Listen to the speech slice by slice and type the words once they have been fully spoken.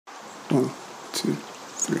1, 2,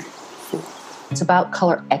 3, 4. It's about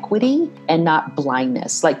color equity and not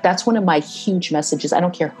blindness. Like, that's one of my huge messages. I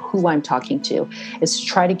don't care who I'm talking to, is to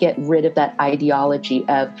try to get rid of that ideology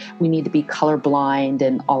of we need to be colorblind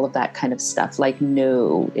and all of that kind of stuff. Like,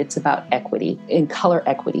 no, it's about equity and color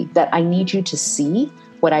equity, that I need you to see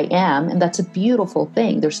what I am. And that's a beautiful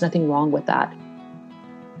thing. There's nothing wrong with that.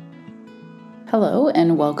 Hello,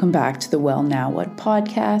 and welcome back to the Well Now What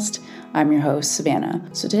podcast. I'm your host, Savannah.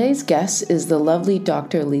 So today's guest is the lovely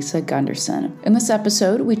Dr. Lisa Gunderson. In this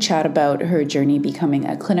episode, we chat about her journey becoming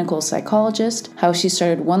a clinical psychologist, how she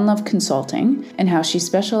started One Love Consulting, and how she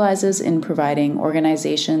specializes in providing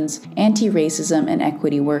organizations anti-racism and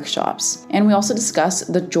equity workshops. And we also discuss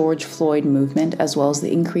the George Floyd movement, as well as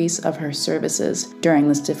the increase of her services during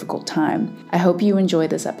this difficult time. I hope you enjoy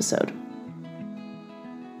this episode.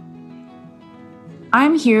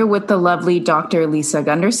 I'm here with the lovely Dr. Lisa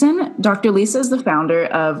Gunderson. Dr. Lisa is the founder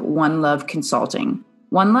of One Love Consulting.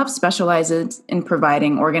 One Love specializes in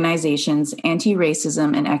providing organizations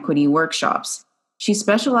anti-racism and equity workshops. She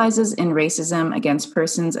specializes in racism against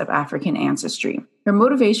persons of African ancestry. Her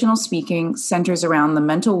motivational speaking centers around the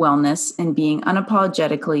mental wellness and being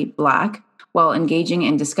unapologetically Black while engaging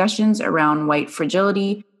in discussions around white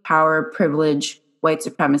fragility, power, privilege, white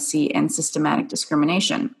supremacy, and systematic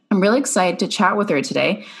discrimination. I'm really excited to chat with her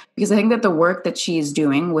today because I think that the work that she is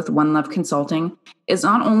doing with One Love Consulting is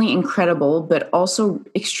not only incredible, but also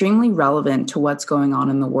extremely relevant to what's going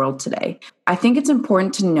on in the world today. I think it's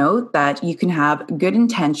important to note that you can have good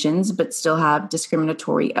intentions, but still have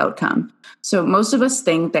discriminatory outcome. So most of us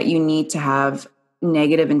think that you need to have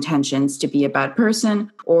negative intentions to be a bad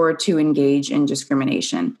person or to engage in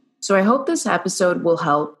discrimination. So I hope this episode will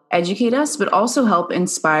help educate us, but also help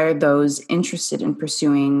inspire those interested in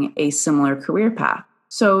pursuing a similar career path.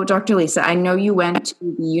 So, Dr. Lisa, I know you went to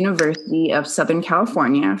the University of Southern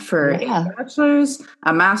California for a bachelor's,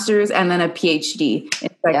 a master's, and then a PhD in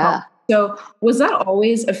psychology. Yeah. So was that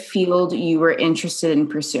always a field you were interested in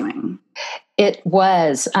pursuing? It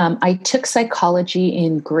was. I took psychology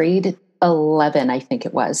in grade 11, I think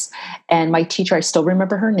it was. And my teacher, I still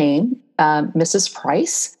remember her name, Mrs.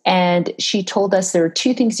 Price. And she told us there are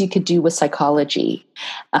two things you could do with psychology,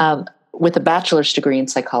 with a bachelor's degree in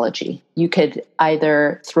psychology. You could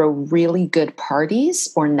either throw really good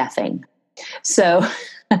parties or nothing. So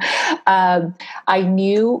I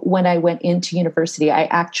knew when I went into university, I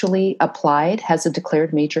actually applied as a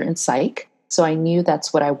declared major in psych. So I knew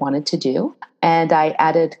that's what I wanted to do. And I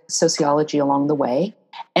added sociology along the way.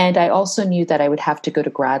 And I also knew that I would have to go to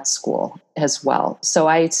grad school as well. So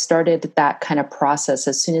I started that kind of process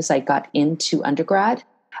as soon as I got into undergrad.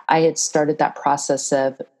 I had started that process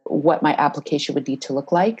of what my application would need to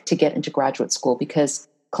look like to get into graduate school, because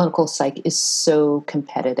clinical psych is so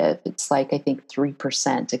competitive. It's like, I think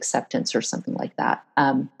 3% acceptance or something like that.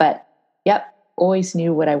 But yep, always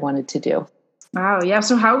knew what I wanted to do. Wow. Yeah.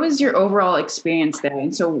 So how was your overall experience there?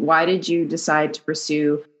 And so why did you decide to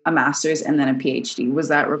pursue a master's and then a PhD? Was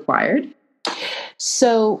that required?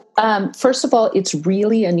 So first of all, it's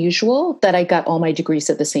really unusual that I got all my degrees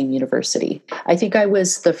at the same university. I think I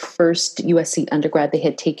was the first USC undergrad they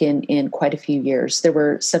had taken in quite a few years. There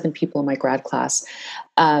were 7 people in my grad class.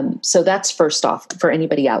 So that's first off for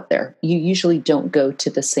anybody out there. You usually don't go to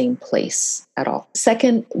the same place at all.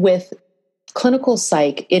 Second, with clinical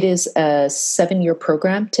psych, it is a 7-year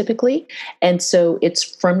program typically. And so it's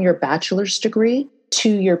from your bachelor's degree to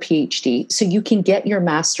your PhD. So you can get your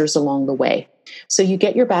master's along the way. So you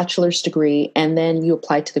get your bachelor's degree and then you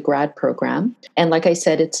apply to the grad program. And like I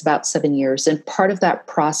said, it's about 7 years. And part of that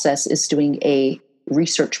process is doing a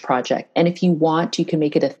research project. And if you want, you can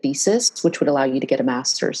make it a thesis, which would allow you to get a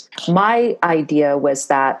master's. My idea was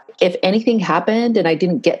that if anything happened and I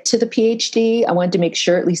didn't get to the PhD, I wanted to make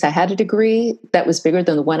sure at least I had a degree that was bigger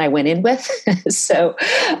than the one I went in with. So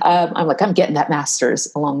I'm like, I'm getting that master's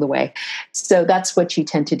along the way. So that's what you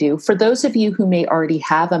tend to do. For those of you who may already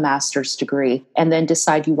have a master's degree and then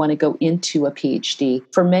decide you want to go into a PhD,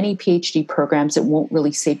 for many PhD programs, it won't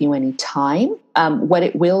really save you any time. What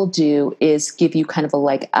it will do is give you kind of a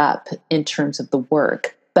leg up in terms of the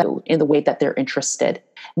work, but in the way that they're interested.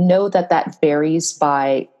 Know that that varies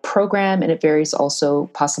by program and it varies also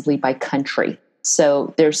possibly by country.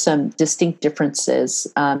 So there's some distinct differences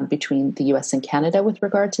between the US and Canada with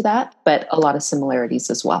regard to that, but a lot of similarities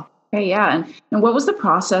as well. Okay, yeah. And what was the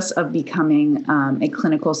process of becoming a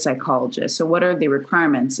clinical psychologist? So what are the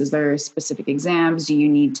requirements? Is there specific exams? Do you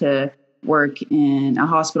need to work in a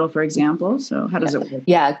hospital, for example? So how does it work?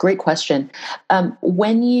 Yeah, great question.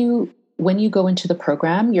 When you go into the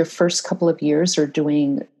program, your first couple of years are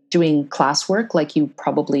doing doing classwork like you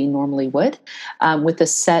probably normally would, with a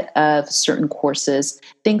set of certain courses,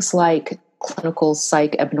 things like clinical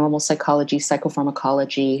psych, abnormal psychology,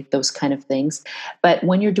 psychopharmacology, those kind of things. But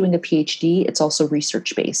when you're doing a PhD, it's also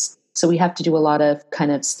research based. So we have to do a lot of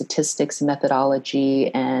kind of statistics,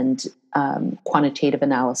 methodology, and quantitative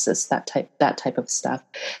analysis, that type of stuff.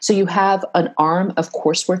 So you have an arm of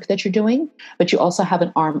coursework that you're doing, but you also have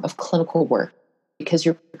an arm of clinical work because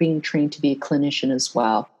you're being trained to be a clinician as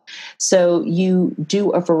well. So you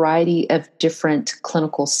do a variety of different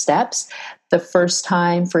clinical steps. The first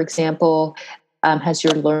time, for example, as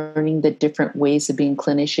you're learning the different ways of being a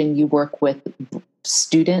clinician, you work with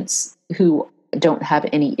students who don't have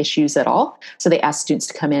any issues at all. So they ask students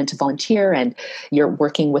to come in to volunteer, and you're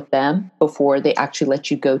working with them before they actually let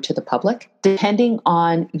you go to the public. Depending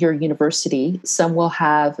on your university, some will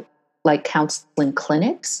have like counseling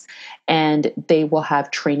clinics, and they will have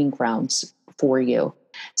training grounds for you.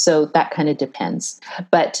 So that kind of depends.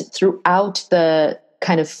 But throughout the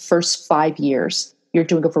kind of first 5 years, you're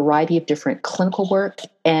doing a variety of different clinical work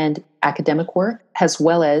and academic work, as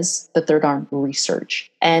well as the third arm research.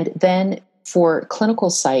 And then for clinical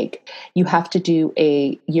psych, you have to do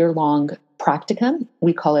a year-long practicum.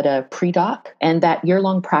 We call it a pre-doc. And that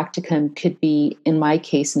year-long practicum could be, in my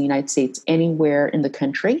case, in the United States, anywhere in the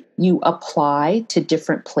country. You apply to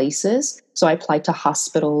different places. So I applied to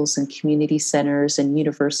hospitals and community centers and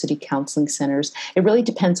university counseling centers. It really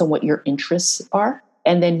depends on what your interests are.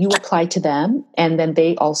 And then you apply to them, and then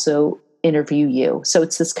they also interview you. So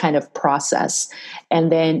it's this kind of process.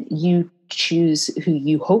 And then you choose who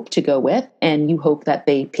you hope to go with, and you hope that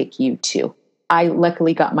they pick you too. I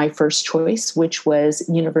luckily got my first choice, which was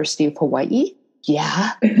University of Hawaii.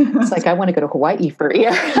 Yeah, it's like I want to go to Hawaii for a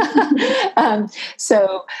year.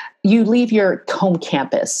 So you leave your home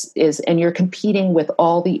campus and you're competing with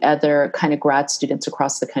all the other kind of grad students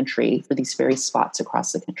across the country for these various spots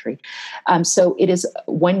across the country. So it is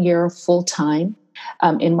 1 year full time.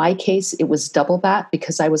 In my case, it was double that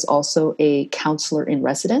because I was also a counselor in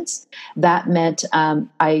residence. That meant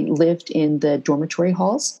I lived in the dormitory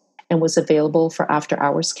halls and was available for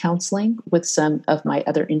after-hours counseling with some of my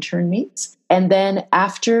other intern mates. And then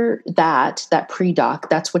after that pre-doc,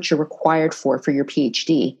 that's what you're required for your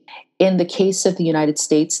PhD. In the case of the United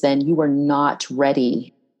States, then you are not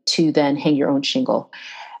ready to then hang your own shingle.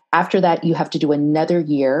 After that, you have to do another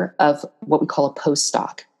year of what we call a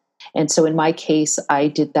postdoc. And so in my case, I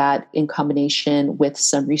did that in combination with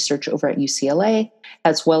some research over at UCLA,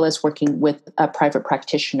 as well as working with a private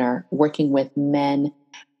practitioner, working with men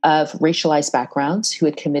of racialized backgrounds who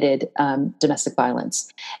had committed domestic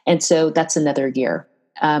violence. And so that's another year.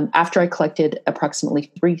 After I collected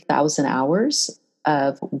approximately 3,000 hours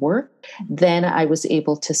of work, then I was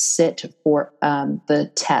able to sit for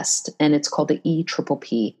the test, and it's called the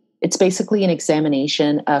EPPP. It's basically an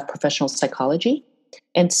examination of professional psychology.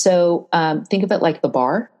 And so think of it like the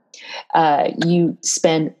bar. You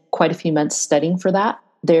spend quite a few months studying for that.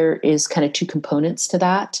 There is kind of two components to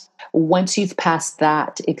that. Once you've passed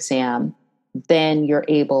that exam, then you're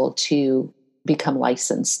able to become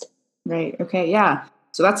licensed. Right. Okay. Yeah.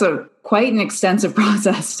 So that's quite an extensive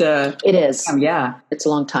process to. It is. Yeah. It's a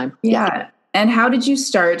long time. Yeah. And how did you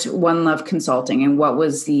start One Love Consulting, and what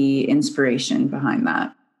was the inspiration behind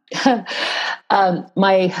that?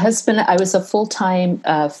 My husband, I was a full-time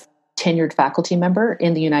tenured faculty member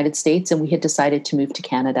in the United States, and we had decided to move to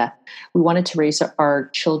Canada. We wanted to raise our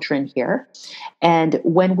children here. And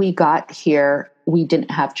when we got here, we didn't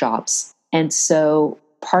have jobs. And so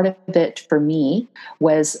part of it for me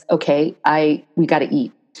was, okay, we got to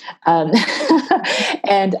eat.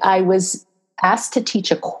 And I was asked to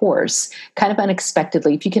teach a course kind of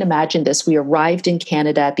unexpectedly. If you can imagine this, we arrived in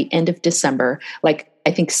Canada at the end of December, like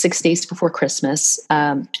I think 6 days before Christmas,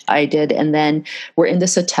 I did. And then we're in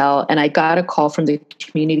this hotel, and I got a call from the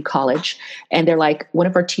community college, and they're like, one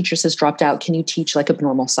of our teachers has dropped out. Can you teach like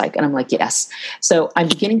abnormal psych? And I'm like, yes. So I'm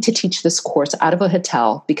beginning to teach this course out of a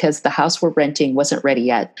hotel because the house we're renting wasn't ready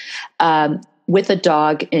yet. With a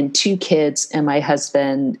dog and 2 kids and my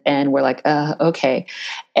husband. And we're like, okay.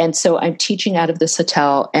 And so I'm teaching out of this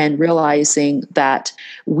hotel and realizing that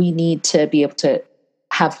we need to be able to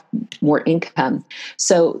have more income.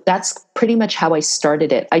 So that's pretty much how I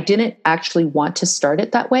started it. I didn't actually want to start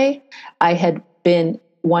it that way. I had been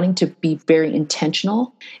wanting to be very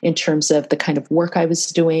intentional in terms of the kind of work I was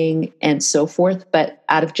doing and so forth, but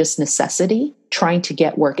out of just necessity, trying to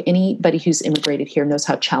get work. Anybody who's immigrated here knows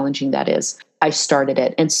how challenging that is. I started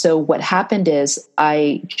it. And so what happened is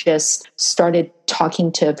I just started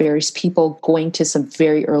talking to various people, going to some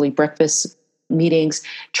very early breakfast meetings,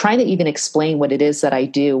 trying to even explain what it is that I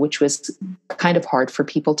do, which was kind of hard for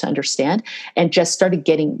people to understand, and just started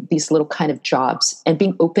getting these little kind of jobs and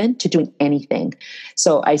being open to doing anything.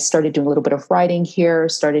 So I started doing a little bit of writing here,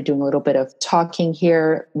 started doing a little bit of talking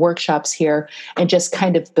here, workshops here, and just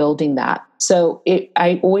kind of building that. So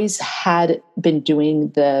I always had been doing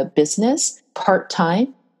the business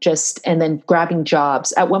part-time, and then grabbing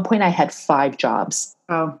jobs. At one point I had 5 jobs.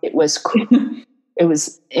 Oh. It was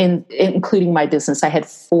including my business. I had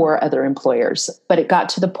 4 other employers, but it got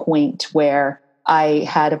to the point where I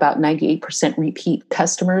had about 98% repeat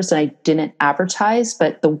customers, and I didn't advertise,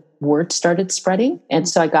 but the word started spreading. And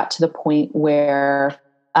so I got to the point where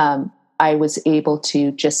I was able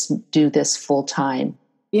to just do this full time.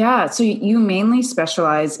 Yeah. So you mainly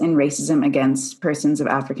specialize in racism against persons of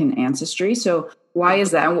African ancestry. So why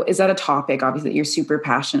is that? Is that a topic, obviously, that you're super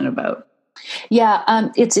passionate about? Yeah,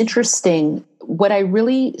 it's interesting. What I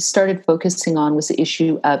really started focusing on was the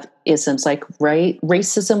issue of isms. Like,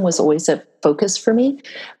 racism was always a focus for me,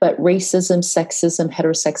 but racism, sexism,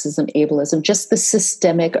 heterosexism, ableism, just the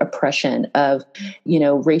systemic oppression of,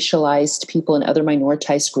 racialized people and other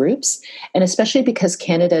minoritized groups. And especially because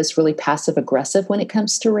Canada is really passive aggressive when it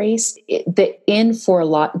comes to race, for a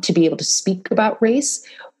lot to be able to speak about race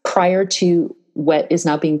prior to what is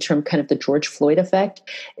now being termed kind of the George Floyd effect,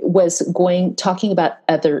 was talking about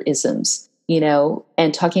other isms,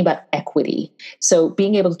 and talking about equity. So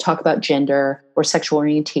being able to talk about gender or sexual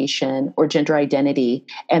orientation or gender identity,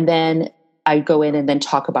 and then I go in and then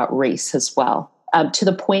talk about race as well, to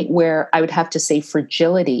the point where I would have to say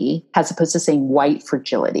fragility as opposed to saying white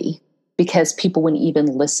fragility, because people wouldn't even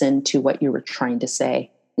listen to what you were trying to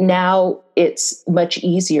say. Now it's much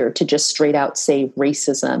easier to just straight out say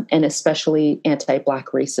racism, and especially anti-Black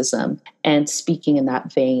racism, and speaking in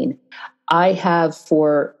that vein. I have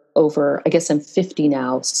for over, I guess I'm 50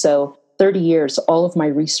 now, so 30 years, all of my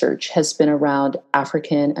research has been around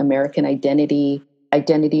African American identity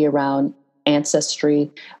around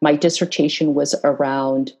ancestry. My dissertation was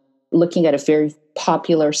around looking at a very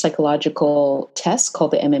popular psychological test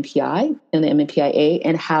called the MMPI and the MMPI-A,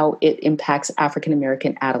 and how it impacts African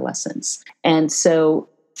American adolescents. And so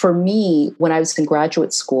for me, when I was in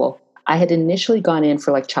graduate school, I had initially gone in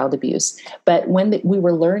for like child abuse, but when we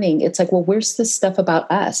were learning, it's like, well, where's this stuff about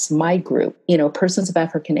us, my group, persons of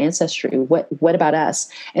African ancestry? What about us?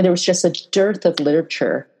 And there was just a dearth of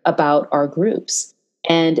literature about our groups,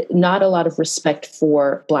 and not a lot of respect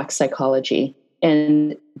for Black psychology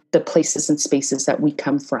and the places and spaces that we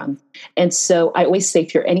come from. And so I always say,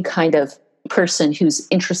 if you're any kind of person who's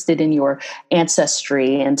interested in your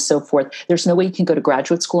ancestry and so forth, there's no way you can go to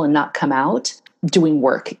graduate school and not come out doing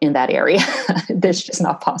work in that area. That's just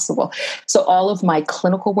not possible. So all of my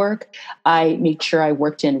clinical work, I made sure I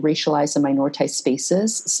worked in racialized and minoritized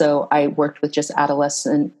spaces. So I worked with just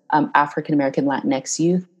adolescent African American Latinx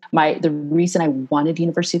youth. The reason I wanted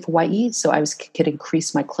University of Hawaii, so I could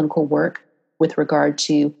increase my clinical work with regard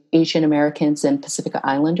to Asian Americans and Pacific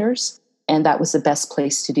Islanders. And that was the best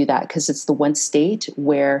place to do that, because it's the one state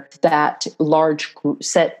where that large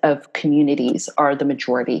set of communities are the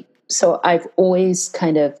majority. So I've always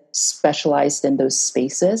kind of specialized in those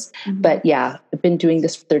spaces. Mm-hmm. But yeah, I've been doing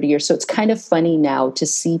this for 30 years. So it's kind of funny now to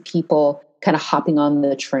see people kind of hopping on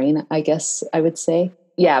the train, I guess I would say.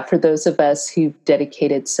 Yeah, for those of us who've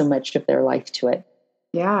dedicated so much of their life to it.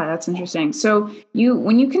 Yeah, that's interesting. So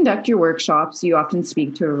when you conduct your workshops, you often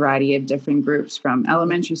speak to a variety of different groups, from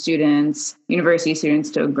elementary students, university students,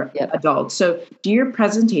 to adults. So do your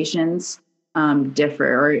presentations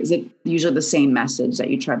differ, or is it usually the same message that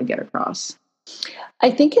you try to get across? I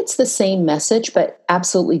think it's the same message, but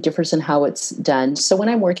absolutely differs in how it's done. So when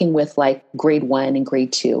I'm working with like grade 1 and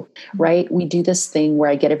grade 2, right, we do this thing where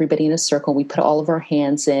I get everybody in a circle, we put all of our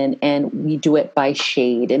hands in, and we do it by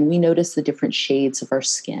shade, and we notice the different shades of our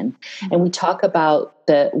skin. Mm-hmm. And we talk about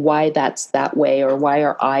why that's that way, or why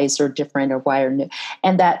our eyes are different, or why are new,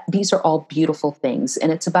 and that these are all beautiful things.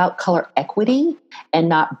 And it's about color equity and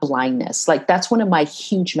not blindness. Like, that's one of my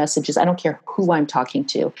huge messages. I don't care who I'm talking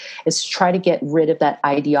to, is to try to get rid of that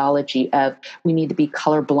ideology of we need to be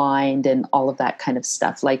colorblind and all of that kind of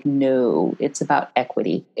stuff. Like, no, it's about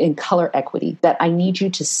equity and color equity, that I need you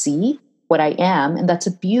to see what I am. And that's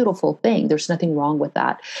a beautiful thing. There's nothing wrong with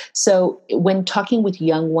that. So when talking with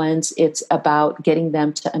young ones, it's about getting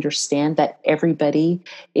them to understand that everybody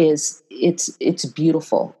it's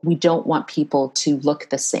beautiful. We don't want people to look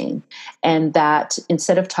the same. And that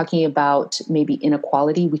instead of talking about maybe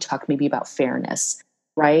inequality, we talk maybe about fairness,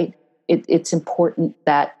 right? it's important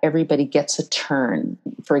that everybody gets a turn,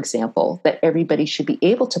 for example, that everybody should be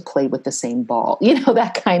able to play with the same ball,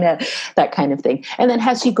 that kind of thing. And then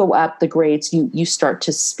as you go up the grades, you start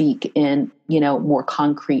to speak in, more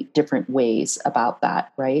concrete, different ways about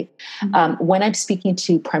that, right? Mm-hmm. When I'm speaking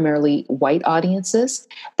to primarily white audiences,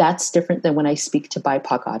 that's different than when I speak to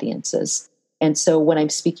BIPOC audiences. And so when I'm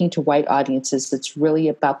speaking to white audiences, it's really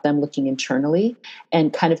about them looking internally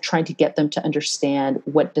and kind of trying to get them to understand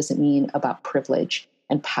what does it mean about privilege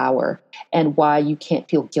and power and why you can't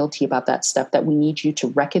feel guilty about that stuff, that we need you to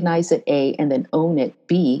recognize it, A, and then own it,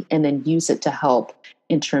 B, and then use it to help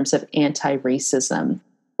in terms of anti-racism,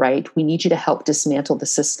 right? We need you to help dismantle the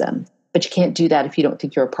system. But you can't do that if you don't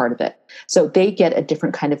think you're a part of it. So they get a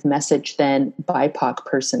different kind of message than BIPOC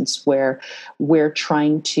persons, where we're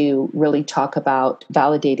trying to really talk about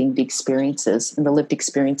validating the experiences and the lived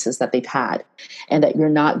experiences that they've had, and that you're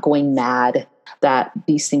not going mad, that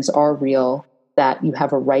these things are real, that you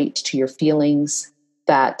have a right to your feelings,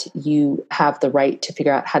 that you have the right to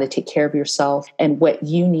figure out how to take care of yourself and what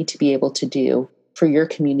you need to be able to do for your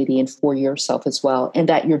community and for yourself as well. And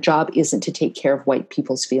that your job isn't to take care of white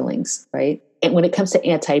people's feelings, right? And when it comes to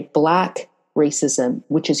anti-Black racism,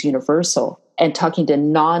 which is universal, and talking to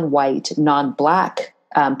non-white, non-Black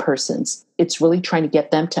persons, it's really trying to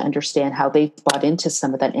get them to understand how they've bought into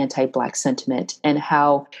some of that anti-Black sentiment and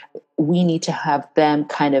how we need to have them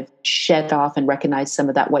kind of shed off and recognize some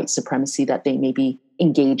of that white supremacy that they may be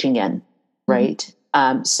engaging in, right?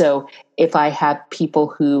 Mm-hmm. So if I have people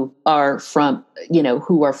who are from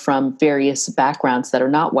various backgrounds that are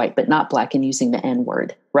not white, but not Black, and using the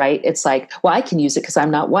N-word, right? It's like, well, I can use it because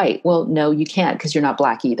I'm not white. Well, no, you can't, because you're not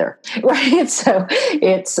Black either, right? So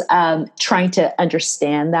it's trying to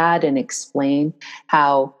understand that and explain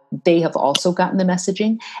how they have also gotten the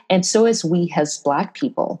messaging. And so as we as Black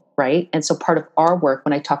people, right? And so part of our work,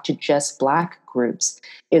 when I talk to just Black groups,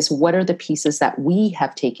 is what are the pieces that we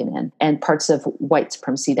have taken in and parts of white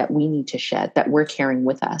supremacy that we need to shed, that we're carrying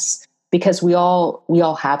with us, because we all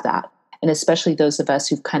have that. And especially those of us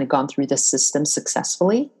who've kind of gone through the system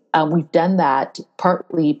successfully, we've done that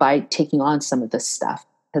partly by taking on some of this stuff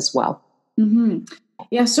as well. Mm-hmm.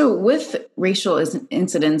 Yeah. So with racial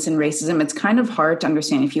incidents and racism, it's kind of hard to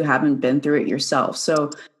understand if you haven't been through it yourself. So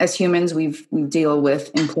as humans, we deal with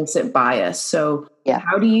implicit bias. So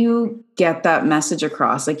how do you get that message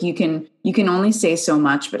across? Like you can only say so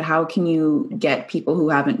much, but how can you get people who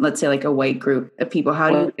haven't, let's say like a white group of people, how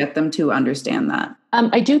do you get them to understand that?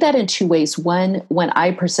 I do that in two ways. One, when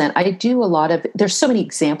I present, I do a lot of, there's so many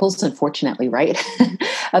examples, unfortunately, right,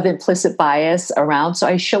 of implicit bias around. So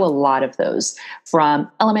I show a lot of those from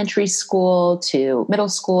elementary school to middle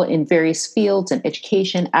school in various fields and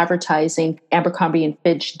education, advertising. Abercrombie and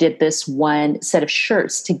Fitch did this one set of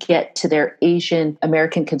shirts to get to their Asian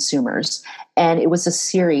American consumers. And it was a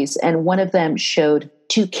series. And one of them showed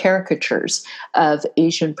two caricatures of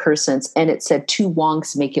Asian persons, and it said, "Two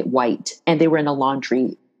Wongs make it white." And they were in a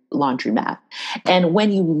laundromat. And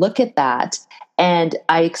when you look at that, and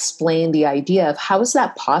I explain the idea of how is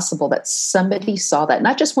that possible that somebody saw that,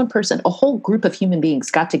 not just one person, a whole group of human beings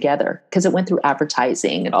got together because it went through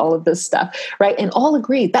advertising and all of this stuff, right? And all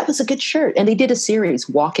agreed that was a good shirt. And they did a series,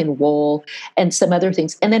 Walk and Wool, and some other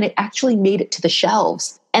things. And then it actually made it to the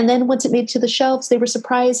shelves. And then once it made it to the shelves, they were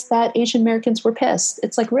surprised that Asian Americans were pissed.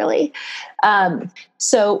 It's like, really?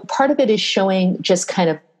 So part of it is showing just kind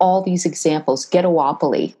of all these examples.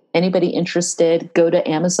 Ghettopoly. Anybody interested, go to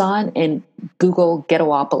Amazon and Google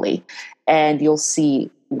Ghettopoly, and you'll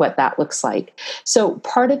see what that looks like. So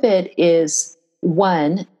part of it is,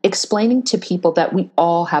 one, explaining to people that we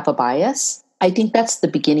all have a bias. I think that's the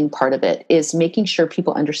beginning part of it, is making sure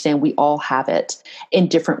people understand we all have it in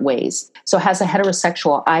different ways. So as a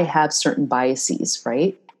heterosexual, I have certain biases,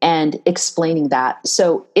 right? And explaining that.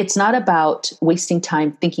 So it's not about wasting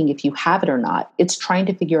time thinking if you have it or not. It's trying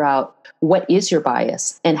to figure out what is your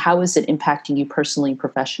bias and how is it impacting you personally and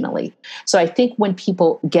professionally. So I think when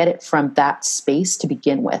people get it from that space to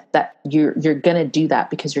begin with, that you're going to do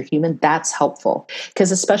that because you're human, that's helpful.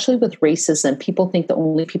 Because especially with racism, people think the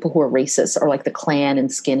only people who are racist are like the Klan and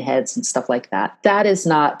skinheads and stuff like that. That is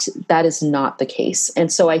not the case.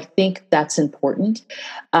 And so I think that's important.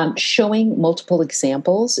 Showing multiple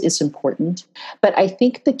examples is important. But I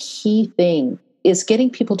think the key thing is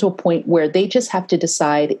getting people to a point where they just have to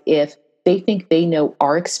decide if they think they know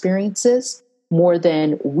our experiences more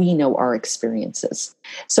than we know our experiences.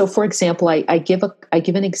 So, for example, I give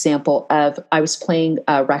an example of, I was playing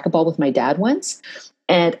racquetball with my dad once,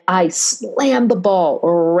 And I slammed the ball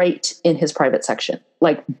right in his private section,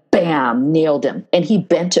 like bam, nailed him. And he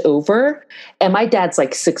bent over, and my dad's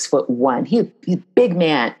like 6'1". He's a big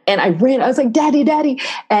man. And I was like, Daddy, Daddy.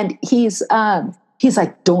 And he's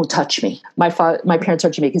like, don't touch me. My parents are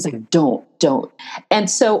Jamaican. He's like, don't. And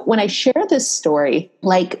so when I share this story,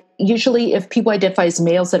 like usually if people identify as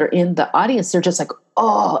males that are in the audience, they're just like,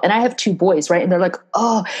 oh, and I have 2 boys, right? And they're like,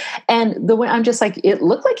 oh, and the way I'm just like, it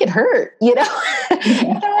looked like it hurt, you know?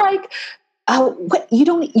 And they're like, oh, what?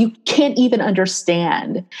 You can't even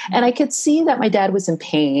understand. And I could see that my dad was in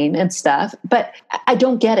pain and stuff, but I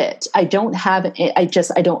don't get it. I don't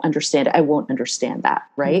understand it. I won't understand that.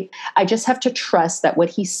 Right. I just have to trust that what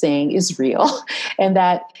he's saying is real, and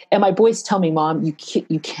my boys tell me, Mom,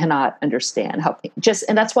 you cannot understand how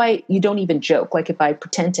and that's why you don't even joke. Like if I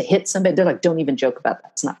pretend to hit somebody, they're like, don't even joke about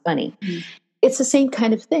that. It's not funny. Mm-hmm. It's the same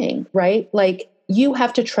kind of thing, right? Like, you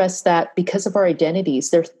have to trust that because of our identities,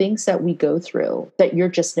 there are things that we go through that you're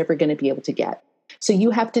just never going to be able to get. So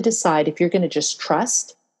you have to decide if you're going to just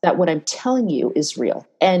trust that what I'm telling you is real.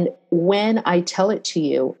 And when I tell it to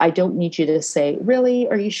you, I don't need you to say, really?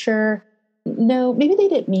 Are you sure? No, maybe they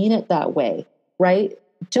didn't mean it that way, right?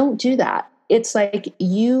 Don't do that. It's like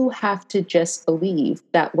you have to just believe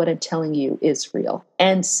that what I'm telling you is real.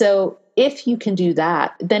 And so if you can do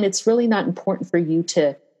that, then it's really not important for you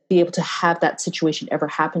to be able to have that situation ever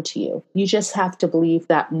happen to you. You just have to believe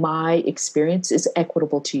that my experience is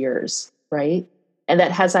equitable to yours, right? And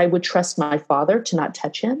that as I would trust my father to not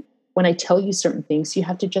touch him, when I tell you certain things, you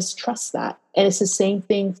have to just trust that. And it's the same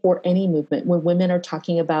thing for any movement. When women are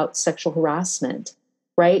talking about sexual harassment,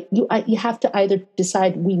 right? You have to either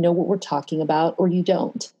decide we know what we're talking about or you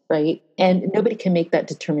don't, right? And nobody can make that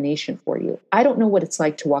determination for you. I don't know what it's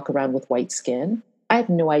like to walk around with white skin. I have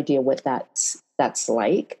no idea what that's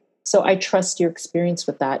like. So I trust your experience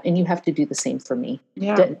with that, and you have to do the same for me.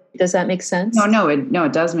 Yeah. Does that make sense? No,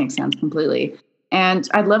 it does make sense completely. And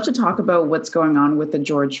I'd love to talk about what's going on with the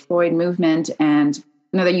George Floyd movement. And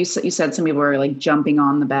I know that you said some people are like jumping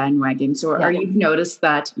on the bandwagon. So are you noticed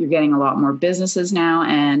that you're getting a lot more businesses now?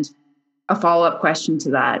 And a follow-up question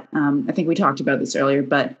to that, I think we talked about this earlier,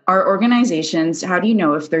 but are organizations, how do you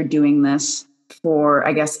know if they're doing this for,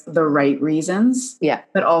 I guess, the right reasons? Yeah.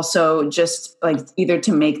 But also just like either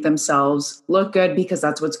to make themselves look good because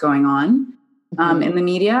that's what's going on in the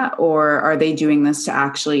media, or are they doing this to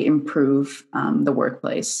actually improve the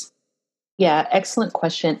workplace? Yeah, excellent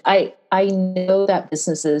question. I know that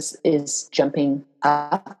businesses is jumping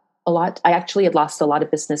up a lot. I actually had lost a lot of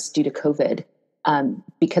business due to COVID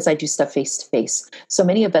because I do stuff face to face. So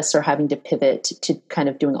many of us are having to pivot to kind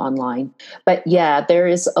of doing online. But yeah, there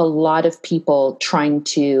is a lot of people trying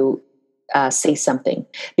to say something,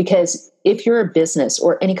 because if you're a business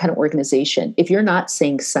or any kind of organization, if you're not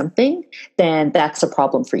saying something, then that's a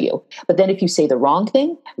problem for you. But then if you say the wrong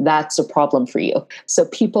thing, that's a problem for you. So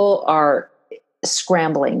people are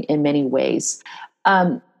scrambling in many ways.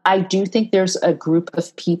 I do think there's a group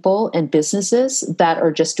of people and businesses that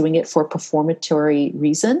are just doing it for performatory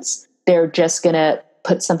reasons. They're just going to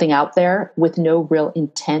put something out there with no real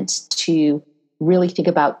intent to really think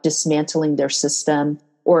about dismantling their system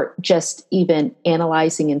or just even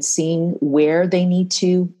analyzing and seeing where they need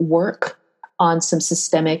to work on some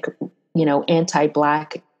systemic,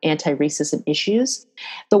 anti-Black, anti-racism issues.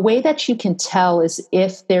 The way that you can tell is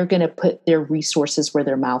if they're going to put their resources where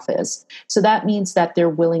their mouth is. So that means that they're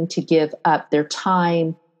willing to give up their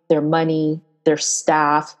time, their money, their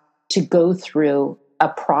staff to go through a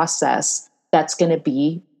process that's going to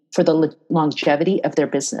be for the longevity of their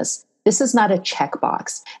business. This is not a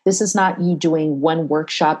checkbox. This is not you doing one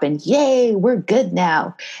workshop and yay, we're good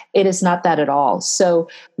now. It is not that at all. So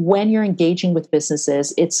when you're engaging with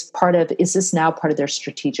businesses, is this now part of their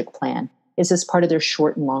strategic plan? Is this part of their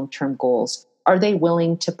short and long-term goals? Are they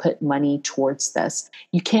willing to put money towards this?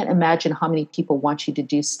 You can't imagine how many people want you to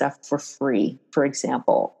do stuff for free, for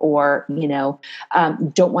example, or,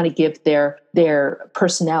 don't want to give their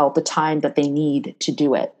personnel the time that they need to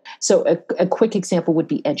do it. So a quick example would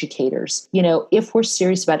be educators. If we're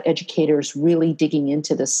serious about educators really digging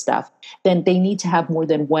into this stuff, then they need to have more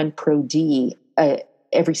than one Pro D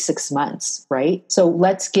every 6 months, right? So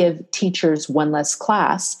let's give teachers one less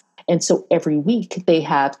class. And so every week they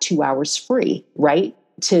have 2 hours free, right?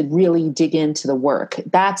 To really dig into the work.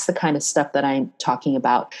 That's the kind of stuff that I'm talking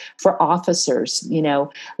about. For officers,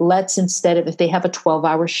 let's, instead of, if they have a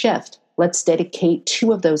 12-hour shift, let's dedicate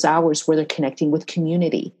 2 of those hours where they're connecting with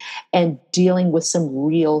community and dealing with some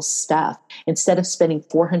real stuff. Instead of spending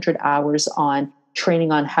 400 hours on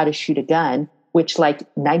training on how to shoot a gun, which like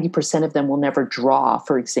 90% of them will never draw,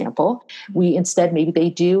 for example, maybe they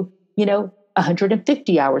do,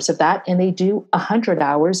 150 hours of that, and they do 100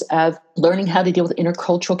 hours of learning how to deal with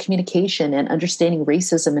intercultural communication and understanding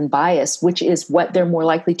racism and bias, which is what they're more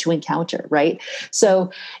likely to encounter, right?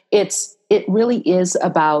 So it really is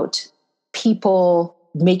about people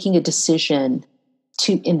making a decision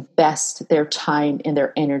to invest their time and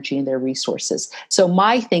their energy and their resources. So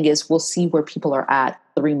my thing is, we'll see where people are at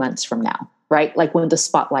 3 months from now, right? Like when the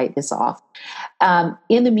spotlight is off.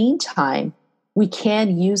 In the meantime, we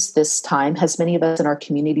can use this time, as many of us in our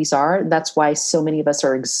communities are. And that's why so many of us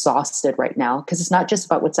are exhausted right now, because it's not just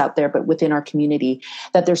about what's out there, but within our community,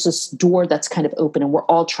 that there's this door that's kind of open and we're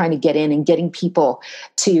all trying to get in and getting people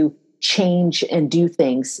to change and do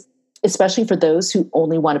things, especially for those who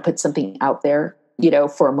only want to put something out there,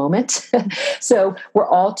 for a moment. So we're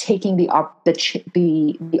all taking the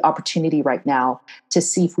opportunity right now to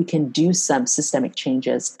see if we can do some systemic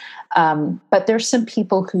changes. But there's some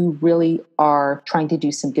people who really are trying to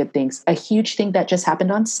do some good things. A huge thing that just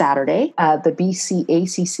happened on Saturday, the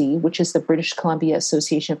BCACC, which is the British Columbia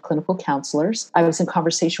Association of Clinical Counselors. I was in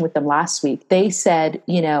conversation with them last week. They said,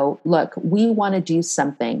 look, we want to do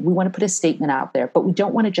something. We want to put a statement out there, but we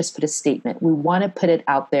don't want to just put a statement. We want to put it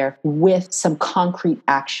out there with some concrete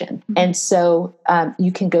action. And so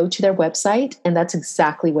you can go to their website, and that's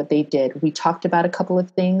exactly what they did. We talked about a couple of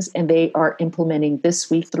things, and they are implementing this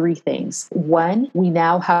week 3 things. 1, we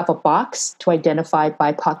now have a box to identify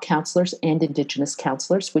BIPOC counselors and Indigenous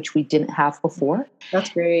counselors, which we didn't have before. That's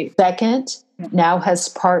great. Second, now as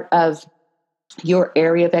part of your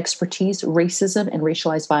area of expertise, racism and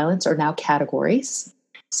racialized violence are now categories.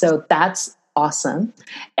 So that's awesome.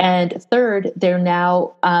 And third, they're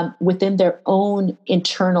now within their own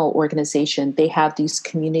internal organization, they have these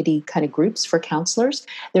community kind of groups for counselors.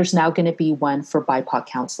 There's now going to be one for BIPOC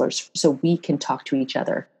counselors, so we can talk to each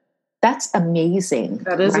other. That's amazing.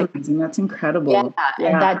 That is amazing. That's incredible. Yeah,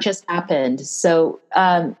 and that just happened. So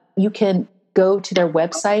you can go to their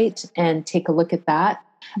website and take a look at that.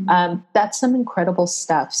 That's some incredible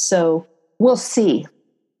stuff. So we'll see.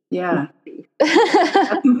 Yeah.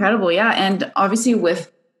 That's incredible. Yeah. And obviously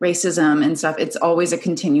with racism and stuff, it's always a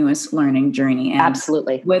continuous learning journey. And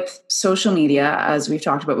absolutely. With social media, as we've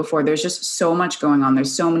talked about before, there's just so much going on.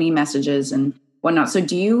 There's so many messages and whatnot. So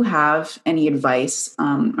do you have any advice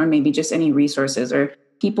or maybe just any resources or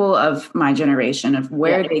people of my generation of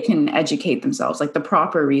where they can educate themselves, like the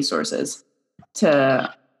proper resources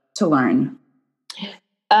to learn?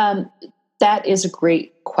 That is a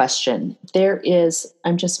great question.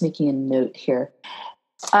 I'm just making a note here.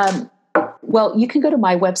 Well, you can go to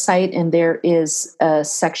my website and there is a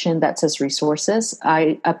section that says resources.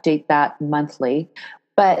 I update that monthly,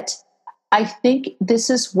 but I think this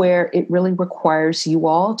is where it really requires you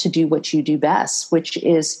all to do what you do best, which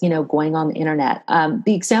is, going on the internet.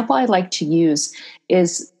 The example I like to use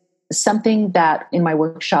is something that in my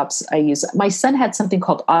workshops I use. My son had something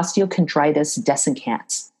called osteochondritis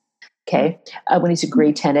dissecans. Okay. When he's a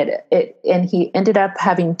grade 10, and he ended up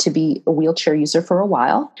having to be a wheelchair user for a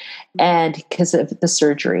while, and because of the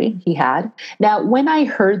surgery he had. Now, when I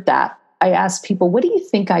heard that, I asked people, what do you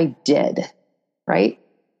think I did? Right.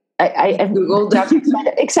 I Googled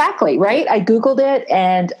exactly. Right. I Googled it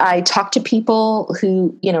and I talked to people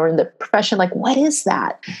who, are in the profession, like, what is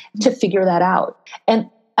that, to figure that out. And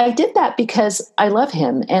I did that because I love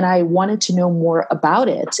him and I wanted to know more about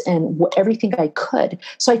it and everything I could.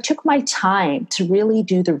 So I took my time to really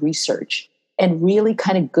do the research and really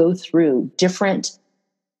kind of go through different,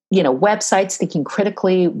 websites, thinking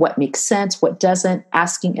critically, what makes sense, what doesn't,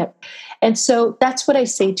 asking it. And so that's what I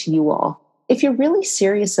say to you all. If you're really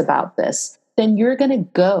serious about this, then you're going to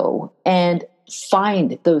go and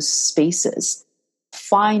find those spaces.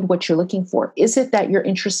 Find what you're looking for. Is it that you're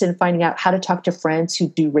interested in finding out how to talk to friends who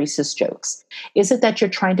do racist jokes? Is it that you're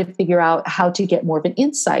trying to figure out how to get more of an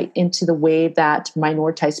insight into the way that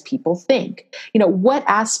minoritized people think? What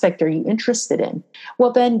aspect are you interested in?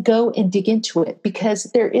 Well, then go and dig into it, because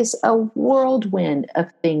there is a whirlwind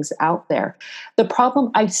of things out there. The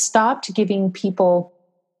problem, I stopped giving people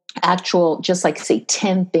just like say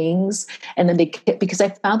 10 things. And then because I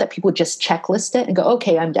found that people just checklist it and go,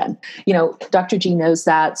 okay, I'm done. Dr. G knows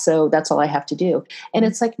that. So that's all I have to do. And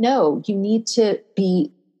it's like, no, you need to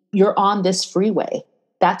you're on this freeway.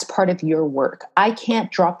 That's part of your work. I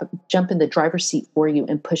can't jump in the driver's seat for you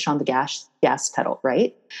and push on the gas pedal,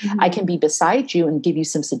 right? Mm-hmm. I can be beside you and give you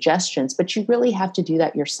some suggestions, but you really have to do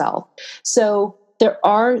that yourself. So there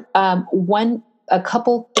are a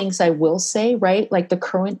couple things I will say, right? Like the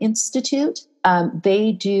Curwen Institute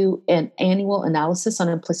They do an annual analysis on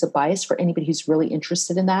implicit bias for anybody who's really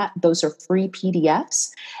interested in that. Those are free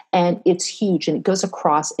PDFs, and it's huge, and it goes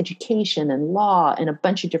across education and law and a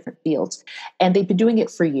bunch of different fields. And they've been doing it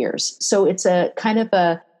for years. So it's a kind of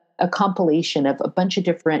a compilation of a bunch of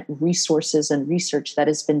different resources and research that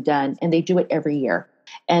has been done, and they do it every year.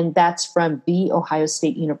 And that's from The Ohio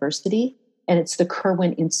State University, and it's the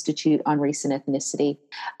Kirwan Institute on Race and Ethnicity.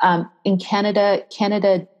 In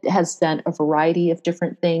Canada has done a variety of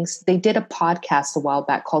different things. They did a podcast a while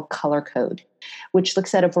back called Color Code, which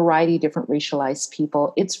looks at a variety of different racialized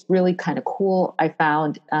people. It's really kind of cool. I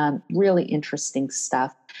found really interesting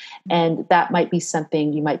stuff, and that might be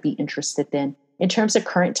something you might be interested in. In terms of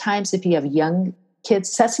current times, if you have young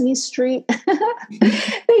kids, Sesame Street,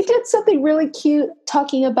 they did something really cute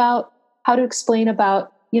talking about how to explain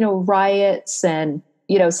about, riots and,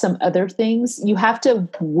 some other things. You have to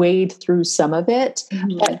wade through some of it,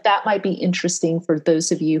 but that might be interesting for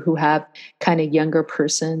those of you who have kind of younger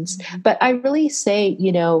persons. But I really say,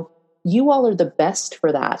 you all are the best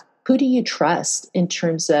for that. Who do you trust in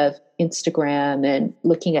terms of Instagram and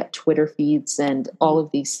looking at Twitter feeds and all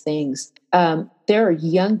of these things? There are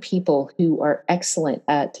young people who are excellent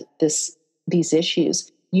at these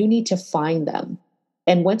issues. You need to find them.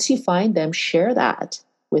 And once you find them, share that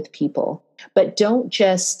with people. But don't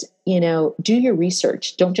just, do your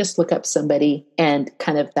research. Don't just look up somebody and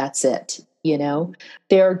kind of that's it.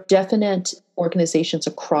 There are definite organizations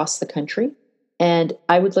across the country. And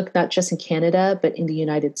I would look not just in Canada, but in the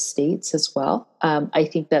United States as well. I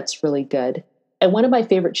think that's really good. And one of my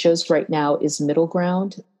favorite shows right now is Middle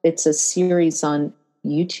Ground. It's a series on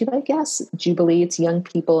YouTube, I guess, Jubilee. It's young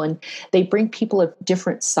people, and they bring people of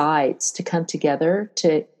different sides to come together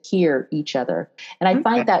to hear each other. And I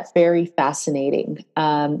find that very fascinating.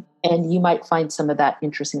 And you might find some of that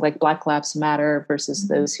interesting, like Black Lives Matter versus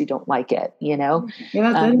those who don't like it, Yeah,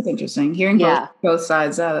 that is interesting. Hearing both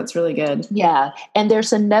sides, that's really good. Yeah. And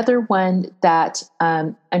there's another one that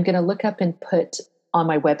I'm going to look up and put on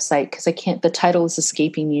my website because the title is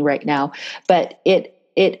escaping me right now, but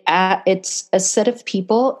it's a set of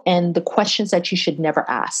people and the questions that you should never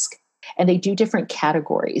ask. And they do different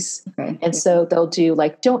categories. Okay. And so they'll do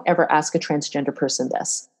don't ever ask a transgender person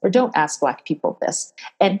this, or don't ask Black people this.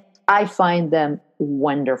 And I find them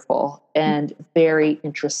wonderful and very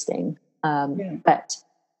interesting. But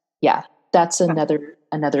yeah, that's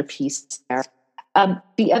another piece there.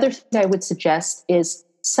 The other thing I would suggest is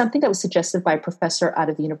something that was suggested by a professor out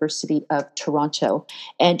of the University of Toronto,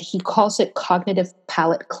 and he calls it cognitive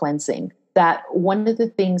palate cleansing. That one of the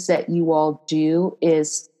things that you all do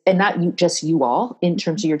is, and not just you all in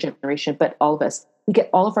terms of your generation, but all of us, we get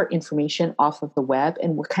all of our information off of the web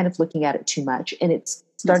and we're kind of looking at it too much. And it's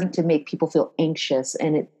starting to make people feel anxious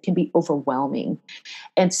and it can be overwhelming.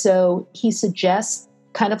 And so he suggests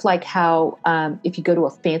kind of like how if you go to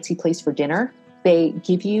a fancy place for dinner, they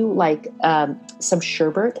give you some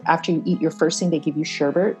sherbet. After you eat your first thing, they give you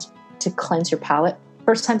sherbet to cleanse your palate.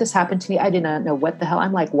 First time this happened to me, I did not know what the hell.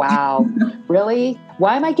 I'm like, wow, really?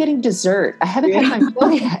 Why am I getting dessert? I haven't had my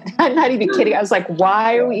meal yet. I'm not even kidding. I was like,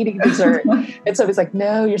 why are we eating dessert? And so he's like,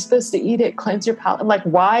 no, you're supposed to eat it, cleanse your palate. I'm like,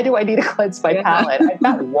 why do I need to cleanse my palate? I've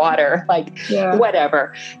got water,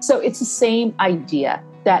 whatever. So it's the same idea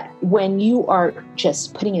that when you are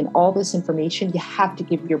just putting in all this information, you have to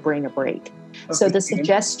give your brain a break. Okay. So the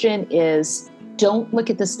suggestion is don't look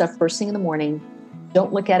at this stuff first thing in the morning.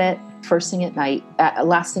 Don't look at it first thing at night,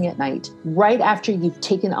 last thing at night. Right after you've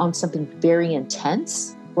taken on something very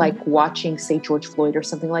intense, like watching, say, George Floyd or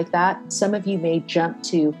something like that, some of you may jump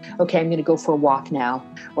to, okay, I'm going to go for a walk now,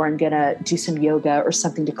 or I'm going to do some yoga or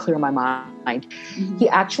something to clear my mind. Mm-hmm. He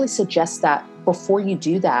actually suggests that before you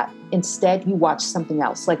do that, instead you watch something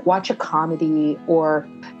else, like watch a comedy or,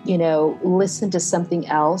 listen to something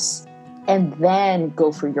else and then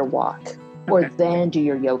go for your walk or then do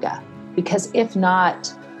your yoga. Because if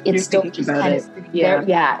not, it's still just kind of sitting there.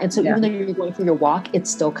 Yeah. And so even though you're going for your walk, it's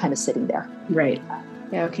still kind of sitting there. Right.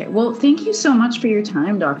 Yeah. Okay. Well, thank you so much for your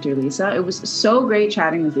time, Dr. Lisa. It was so great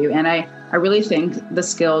chatting with you. And I really think the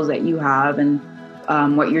skills that you have and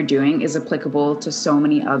what you're doing is applicable to so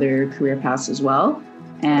many other career paths as well.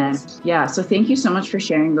 And so thank you so much for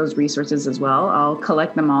sharing those resources as well. I'll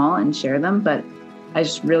collect them all and share them, but I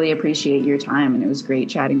just really appreciate your time, and it was great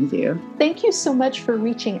chatting with you. Thank you so much for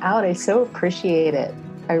reaching out. I so appreciate it.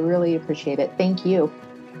 I really appreciate it. Thank you.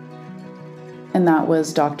 And that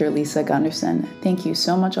was Dr. Lisa Gunderson. Thank you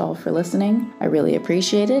so much all for listening. I really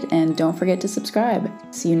appreciate it, and don't forget to subscribe.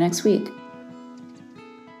 See you next week.